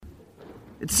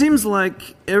It seems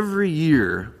like every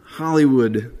year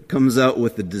Hollywood comes out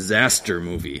with a disaster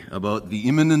movie about the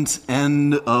imminent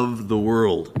end of the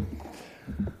world.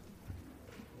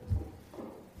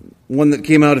 One that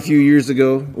came out a few years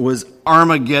ago was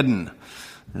Armageddon,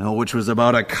 which was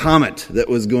about a comet that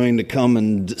was going to come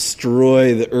and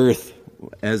destroy the earth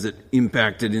as it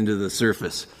impacted into the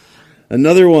surface.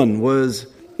 Another one was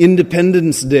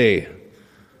Independence Day,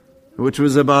 which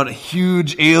was about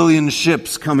huge alien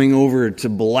ships coming over to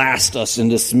blast us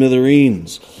into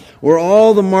smithereens. Or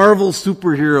all the Marvel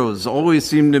superheroes always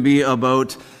seem to be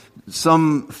about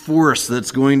some force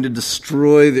that's going to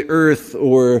destroy the earth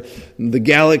or the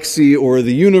galaxy or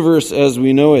the universe as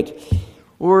we know it.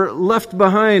 Or Left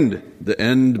Behind, The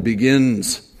End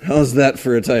Begins. How's that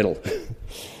for a title?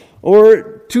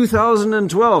 Or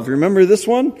 2012, remember this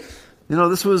one?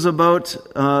 This was about,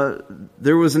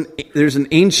 there's an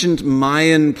ancient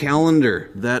Mayan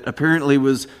calendar that apparently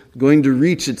was going to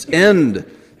reach its end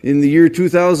in the year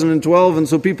 2012, and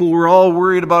so people were all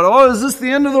worried about, is this the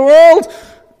end of the world?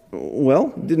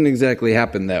 Well, it didn't exactly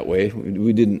happen that way.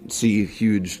 We didn't see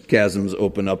huge chasms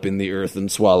open up in the earth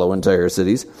and swallow entire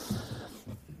cities.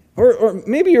 Or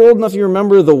maybe you're old enough you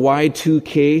remember the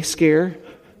Y2K scare.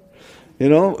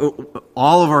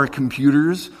 All of our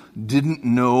computers didn't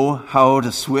know how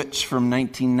to switch from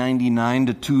 1999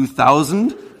 to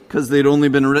 2000 because they'd only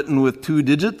been written with 2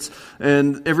 digits,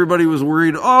 and everybody was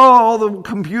worried, all the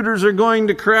computers are going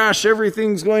to crash,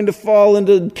 everything's going to fall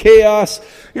into chaos.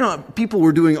 People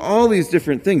were doing all these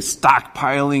different things,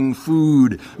 stockpiling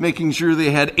food, making sure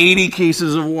they had 80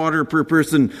 cases of water per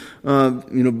person,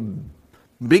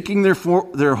 making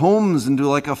their homes into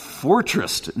like a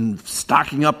fortress and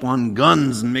stocking up on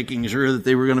guns and making sure that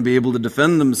they were going to be able to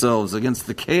defend themselves against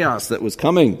the chaos that was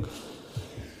coming.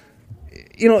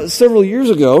 Several years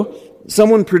ago,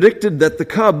 someone predicted that the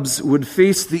Cubs would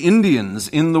face the Indians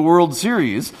in the World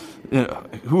Series.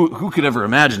 Who could ever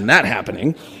imagine that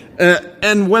happening?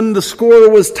 And when the score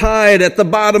was tied at the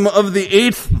bottom of the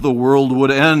 8th, the world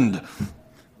would end.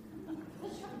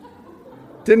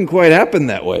 Didn't quite happen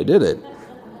that way, did it?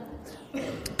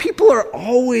 People are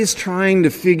always trying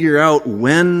to figure out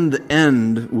when the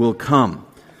end will come.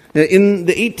 In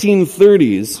the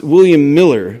 1830s, William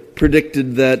Miller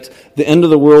predicted that the end of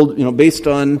the world, based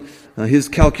on his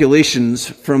calculations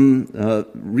from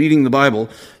reading the Bible,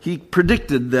 he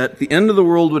predicted that the end of the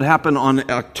world would happen on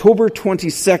October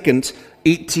 22nd,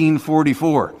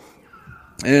 1844.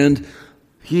 And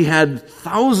he had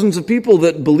thousands of people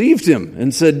that believed him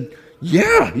and said,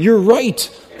 yeah, you're right.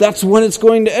 That's when it's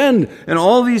going to end. And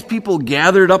all these people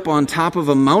gathered up on top of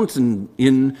a mountain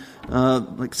in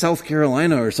like South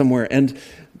Carolina or somewhere and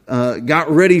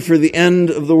got ready for the end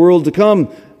of the world to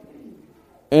come.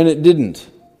 And it didn't.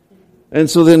 And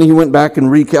so then he went back and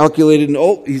recalculated,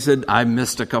 and he said, I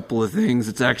missed a couple of things.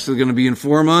 It's actually going to be in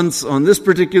 4 months on this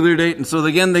particular date. And so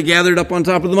again, they gathered up on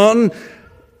top of the mountain,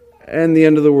 and the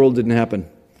end of the world didn't happen.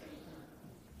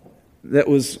 That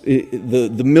was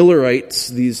the Millerites,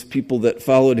 these people that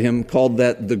followed him, called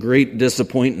that the Great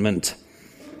Disappointment.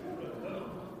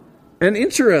 And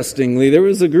interestingly, there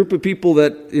was a group of people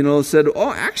that, said,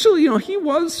 actually, he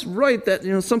was right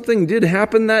that, something did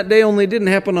happen that day, only it didn't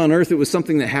happen on earth. It was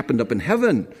something that happened up in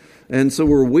heaven. And so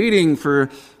we're waiting for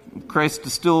Christ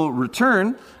to still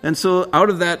return. And so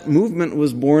out of that movement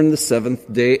was born the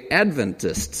Seventh-day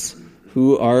Adventists,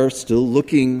 who are still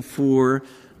looking for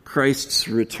Christ's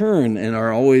return and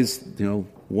are always,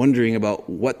 wondering about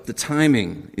what the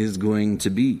timing is going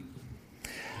to be.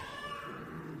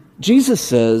 Jesus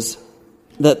says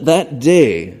that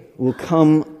day will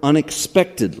come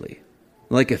unexpectedly,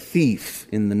 like a thief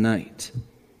in the night.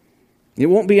 It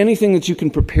won't be anything that you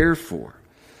can prepare for.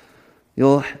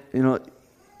 You'll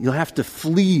have to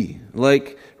flee,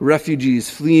 like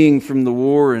refugees fleeing from the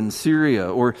war in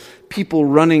Syria, or people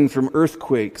running from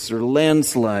earthquakes or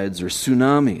landslides or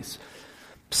tsunamis.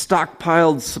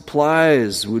 Stockpiled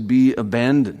supplies would be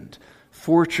abandoned.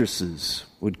 Fortresses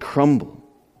would crumble.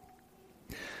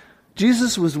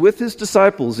 Jesus was with his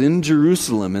disciples in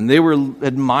Jerusalem, and they were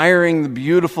admiring the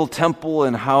beautiful temple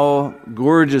and how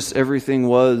gorgeous everything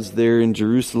was there in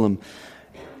Jerusalem.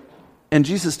 And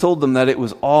Jesus told them that it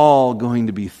was all going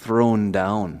to be thrown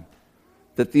down,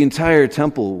 that the entire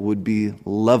temple would be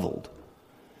leveled.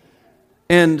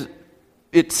 And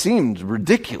it seemed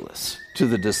ridiculous to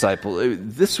the disciple.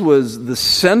 This was the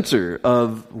center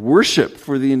of worship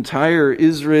for the entire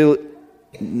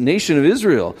nation of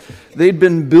Israel. They'd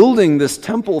been building this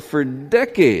temple for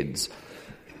decades,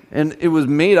 and it was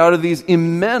made out of these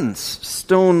immense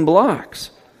stone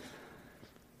blocks.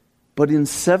 But in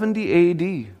 70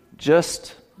 AD,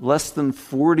 just less than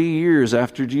 40 years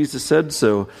after Jesus said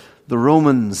so, the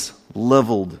Romans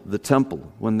leveled the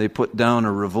temple when they put down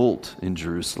a revolt in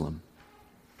Jerusalem.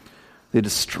 They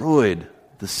destroyed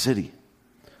the city.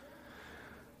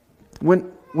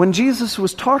 When Jesus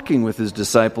was talking with his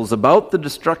disciples about the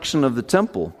destruction of the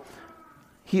temple,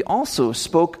 he also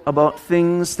spoke about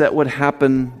things that would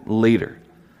happen later.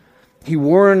 He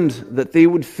warned that they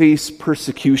would face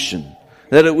persecution,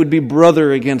 that it would be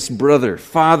brother against brother,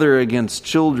 father against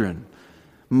children,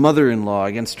 mother-in-law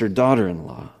against her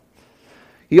daughter-in-law.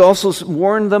 He also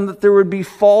warned them that there would be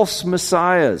false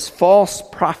messiahs, false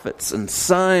prophets, and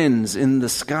signs in the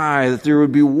sky, that there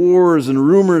would be wars and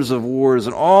rumors of wars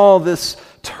and all this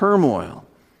turmoil.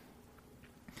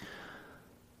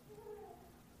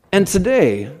 And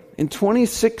today, in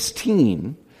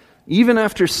 2016, even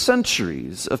after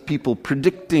centuries of people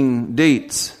predicting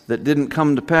dates that didn't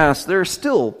come to pass, there are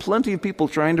still plenty of people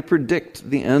trying to predict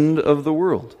the end of the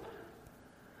world.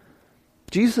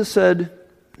 Jesus said,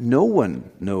 no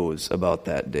one knows about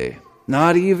that day.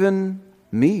 Not even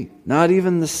me. Not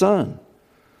even the Son.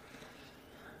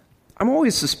 I'm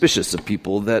always suspicious of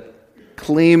people that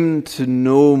claim to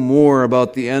know more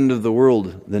about the end of the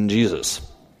world than Jesus.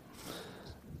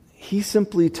 He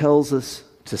simply tells us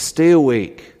to stay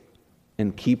awake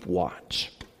and keep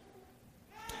watch.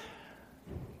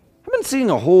 I've been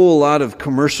seeing a whole lot of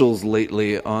commercials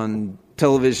lately on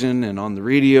television and on the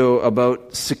radio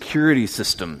about security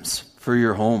systems for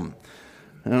your home.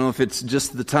 I don't know if it's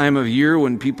just the time of year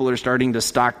when people are starting to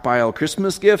stockpile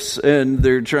Christmas gifts and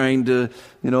they're trying to,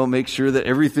 make sure that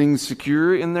everything's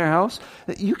secure in their house.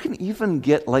 You can even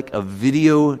get like a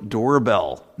video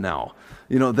doorbell now.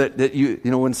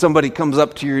 When somebody comes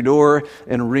up to your door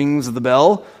and rings the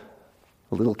bell,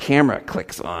 a little camera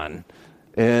clicks on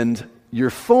and your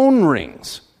phone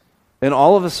rings. And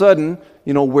all of a sudden,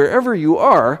 wherever you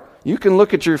are, you can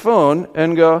look at your phone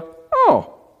and go,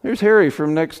 oh, here's Harry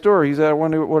from next door. He's at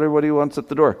wonder what he wants at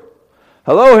the door.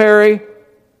 Hello, Harry.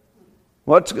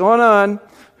 What's going on?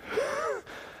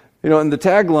 And the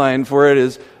tagline for it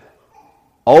is,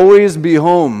 always be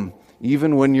home,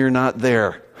 even when you're not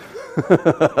there.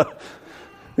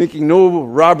 Thinking no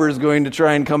robber's going to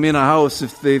try and come in a house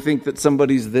if they think that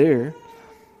somebody's there.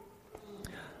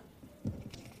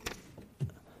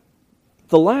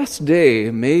 The last day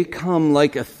may come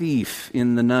like a thief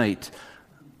in the night,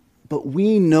 but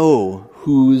we know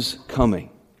who's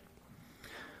coming.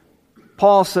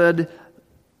 Paul said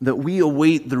that we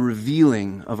await the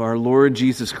revealing of our Lord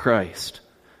Jesus Christ.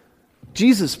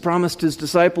 Jesus promised his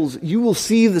disciples, you will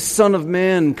see the Son of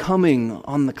Man coming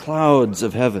on the clouds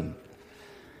of heaven.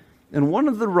 And one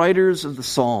of the writers of the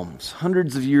Psalms,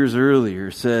 hundreds of years earlier,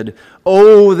 said,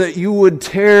 oh, that you would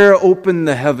tear open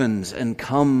the heavens and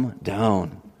come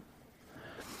down.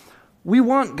 We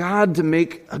want God to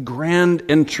make a grand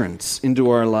entrance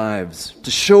into our lives,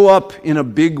 to show up in a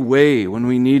big way when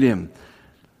we need him.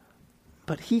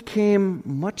 But he came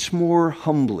much more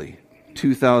humbly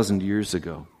 2,000 years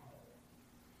ago.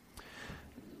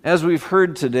 As we've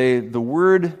heard today, the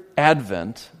word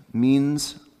Advent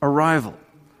means arrival.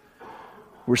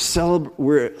 We're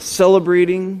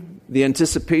celebrating the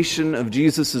anticipation of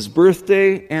Jesus'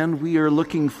 birthday, and we are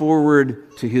looking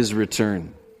forward to his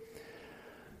return.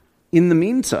 In the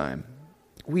meantime,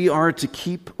 we are to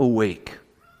keep awake,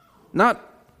 not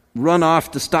run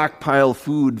off to stockpile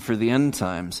food for the end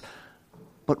times,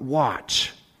 but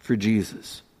watch for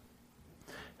Jesus.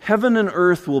 Heaven and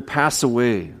earth will pass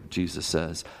away, Jesus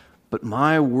says, but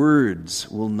my words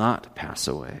will not pass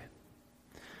away.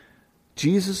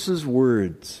 Jesus'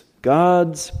 words,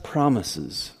 God's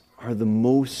promises, are the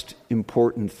most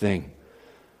important thing.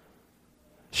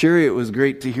 Sherry, it was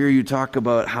great to hear you talk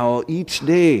about how each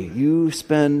day you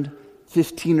spend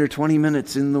 15 or 20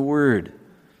 minutes in the Word,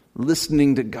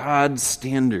 listening to God's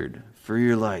standard for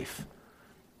your life.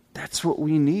 That's what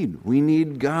we need. We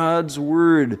need God's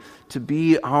Word to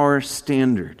be our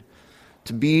standard,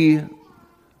 to be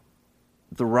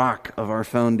the rock of our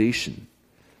foundation.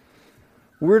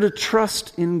 We're to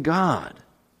trust in God,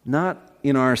 not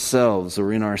in ourselves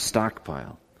or in our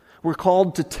stockpile. We're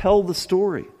called to tell the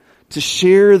story, to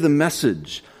share the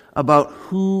message about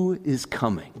who is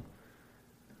coming.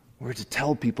 We're to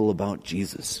tell people about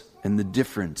Jesus and the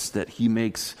difference that he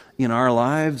makes in our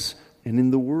lives and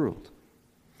in the world.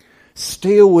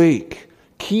 Stay awake,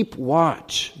 keep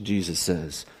watch, Jesus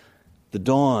says. The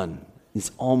dawn is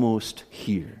almost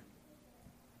here.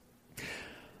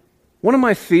 One of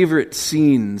my favorite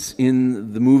scenes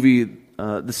in the movie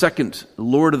the second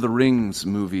Lord of the Rings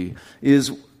movie,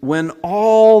 is when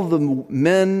all the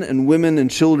men and women and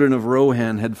children of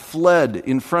Rohan had fled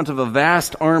in front of a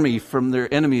vast army from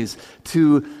their enemies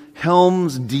to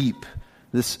Helm's Deep,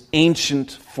 this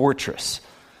ancient fortress.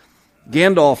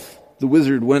 Gandalf, the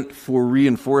wizard, went for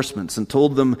reinforcements and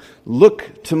told them,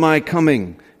 "Look to my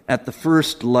coming at the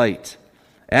first light.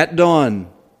 At dawn,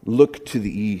 look to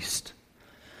the east."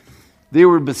 They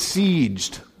were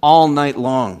besieged all night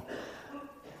long.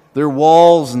 Their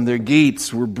walls and their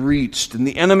gates were breached, and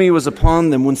the enemy was upon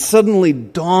them when suddenly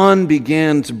dawn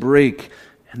began to break,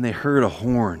 and they heard a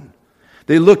horn.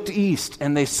 They looked east,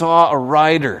 and they saw a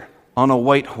rider on a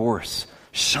white horse,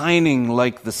 shining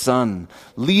like the sun,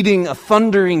 leading a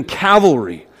thundering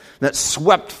cavalry that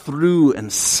swept through and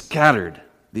scattered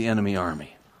the enemy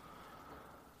army.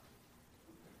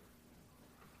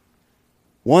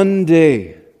 One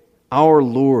day, our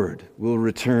Lord will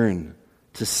return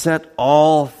to set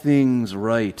all things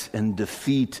right and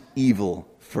defeat evil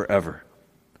forever.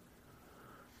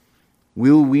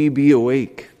 Will we be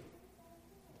awake?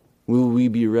 Will we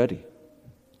be ready?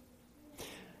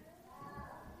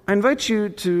 I invite you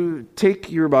to take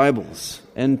your Bibles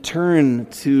and turn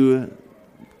to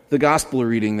the gospel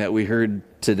reading that we heard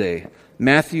today,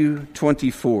 Matthew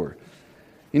 24.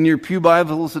 In your pew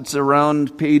Bibles, it's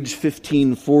around page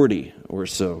 1540 or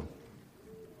so.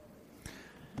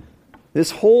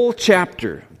 This whole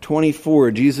chapter,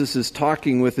 24, Jesus is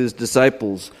talking with his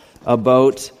disciples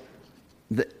about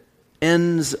the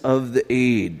ends of the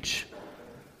age.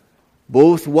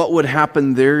 Both what would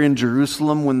happen there in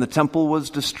Jerusalem when the temple was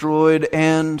destroyed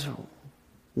and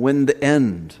when the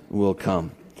end will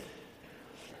come.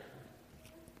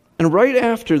 And right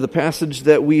after the passage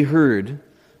that we heard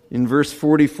in verse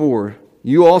 44,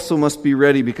 "You also must be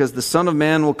ready because the Son of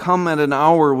Man will come at an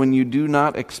hour when you do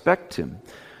not expect him,"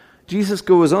 Jesus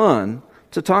goes on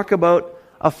to talk about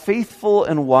a faithful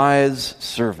and wise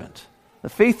servant. A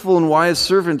faithful and wise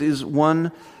servant is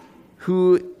one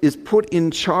who is put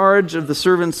in charge of the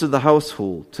servants of the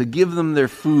household to give them their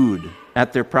food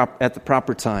at the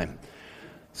proper time.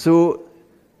 So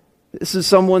this is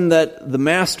someone that the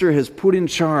master has put in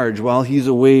charge while he's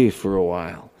away for a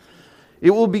while.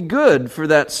 It will be good for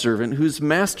that servant whose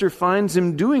master finds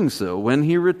him doing so when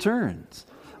he returns.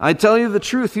 I tell you the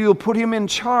truth, he will put him in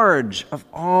charge of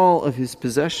all of his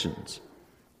possessions.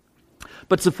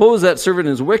 But suppose that servant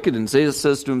is wicked and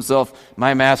says to himself,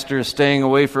 "My master is staying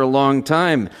away for a long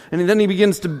time," and then he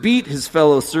begins to beat his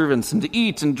fellow servants and to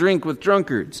eat and drink with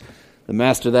drunkards. The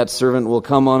master of that servant will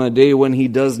come on a day when he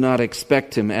does not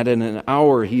expect him, at an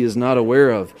hour he is not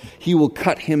aware of. He will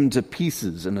cut him to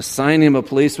pieces and assign him a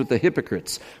place with the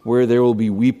hypocrites, where there will be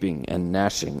weeping and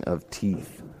gnashing of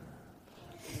teeth.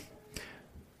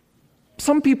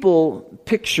 Some people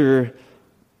picture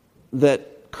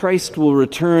that Christ will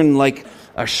return like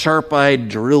a sharp-eyed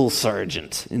drill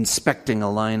sergeant inspecting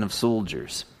a line of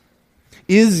soldiers.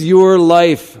 Is your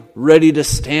life ready to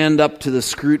stand up to the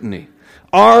scrutiny?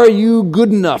 Are you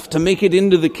good enough to make it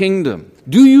into the kingdom?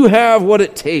 Do you have what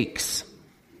it takes?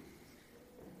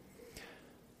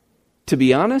 To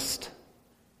be honest,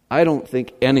 I don't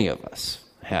think any of us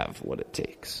have what it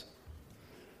takes.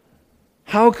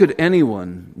 How could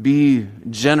anyone be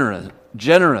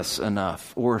generous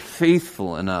enough or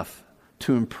faithful enough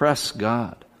to impress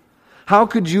God? How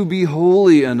could you be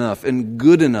holy enough and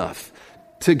good enough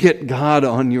to get God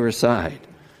on your side?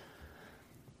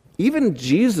 Even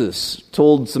Jesus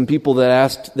told some people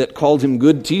that called him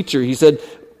good teacher, he said,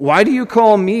 "Why do you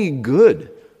call me good?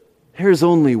 There's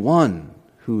only one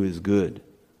who is good."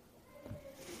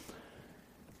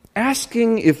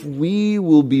 Asking if we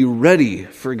will be ready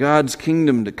for God's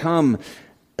kingdom to come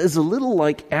is a little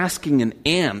like asking an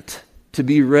ant to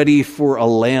be ready for a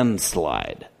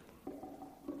landslide.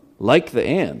 Like the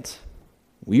ant,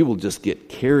 we will just get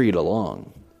carried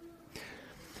along.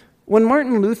 When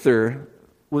Martin Luther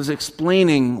was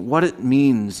explaining what it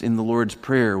means in the Lord's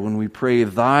Prayer when we pray,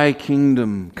 "Thy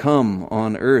kingdom come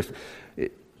on earth,"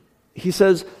 he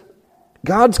says,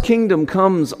 God's kingdom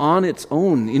comes on its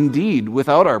own, indeed,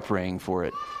 without our praying for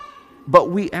it.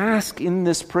 But we ask in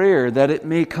this prayer that it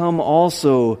may come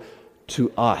also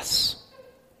to us.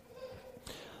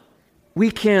 We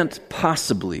can't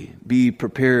possibly be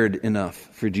prepared enough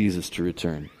for Jesus to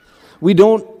return. We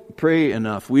don't pray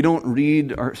enough. We don't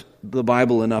read the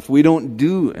Bible enough. We don't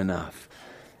do enough.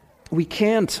 We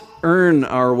can't earn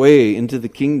our way into the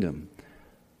kingdom.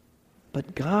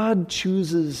 But God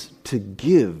chooses to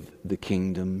give the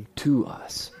kingdom to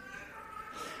us.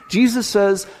 Jesus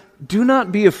says, "Do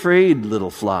not be afraid, little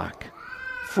flock,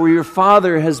 for your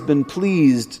Father has been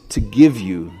pleased to give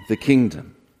you the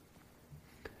kingdom."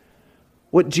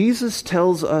 What Jesus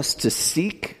tells us to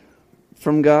seek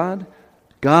from God,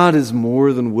 God is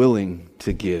more than willing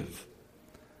to give.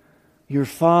 Your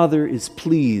Father is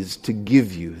pleased to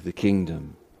give you the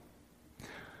kingdom.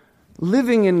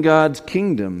 Living in God's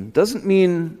kingdom doesn't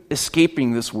mean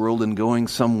escaping this world and going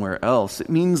somewhere else. It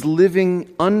means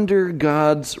living under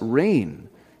God's reign,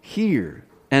 here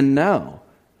and now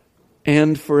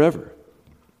and forever.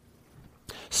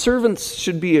 Servants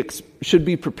should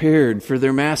be prepared for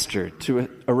their master to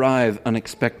arrive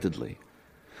unexpectedly.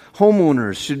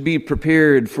 Homeowners should be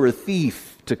prepared for a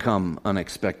thief to come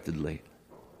unexpectedly.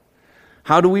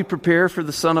 How do we prepare for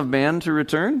the Son of Man to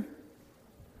return?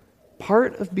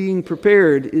 Part of being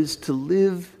prepared is to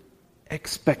live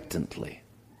expectantly.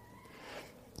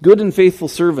 Good and faithful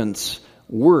servants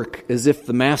work as if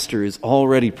the master is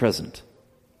already present.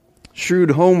 Shrewd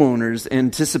homeowners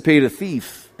anticipate a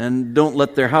thief and don't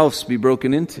let their house be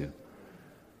broken into.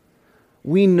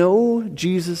 We know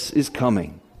Jesus is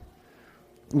coming.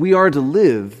 We are to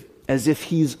live as if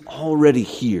he's already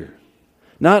here,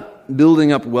 not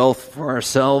building up wealth for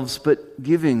ourselves, but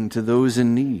giving to those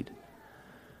in need.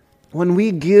 When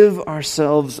we give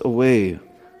ourselves away,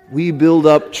 we build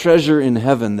up treasure in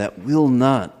heaven that will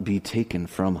not be taken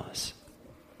from us.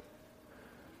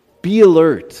 Be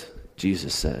alert,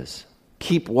 Jesus says.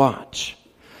 Keep watch.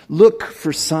 Look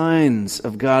for signs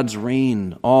of God's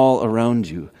reign all around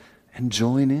you and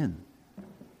join in.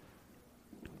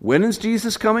 When is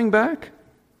Jesus coming back?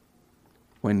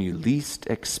 When you least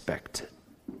expect it.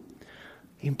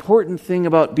 The important thing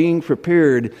about being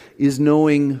prepared is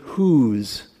knowing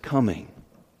who's coming.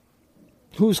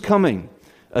 Who's coming?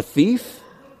 A thief?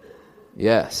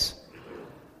 Yes.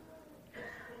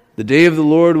 The day of the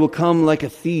Lord will come like a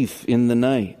thief in the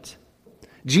night.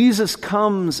 Jesus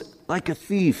comes like a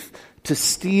thief to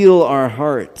steal our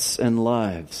hearts and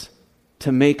lives,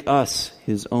 to make us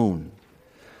his own.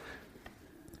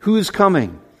 Who's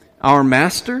coming? Our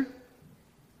master?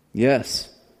 Yes,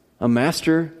 a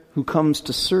master who comes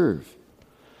to serve.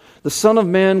 The Son of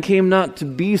Man came not to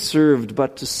be served,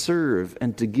 but to serve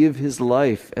and to give his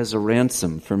life as a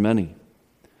ransom for many.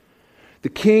 The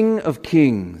King of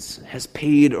Kings has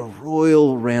paid a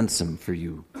royal ransom for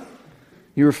you.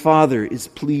 Your Father is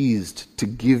pleased to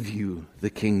give you the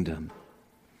kingdom.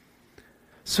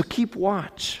 So keep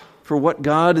watch for what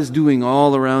God is doing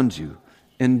all around you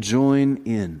and join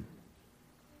in.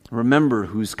 Remember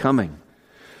who's coming.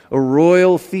 A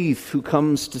royal thief who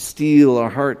comes to steal our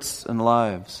hearts and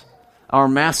lives. Our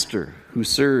Master who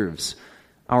serves.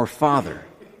 Our Father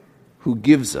who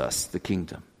gives us the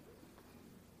kingdom.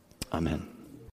 Amen.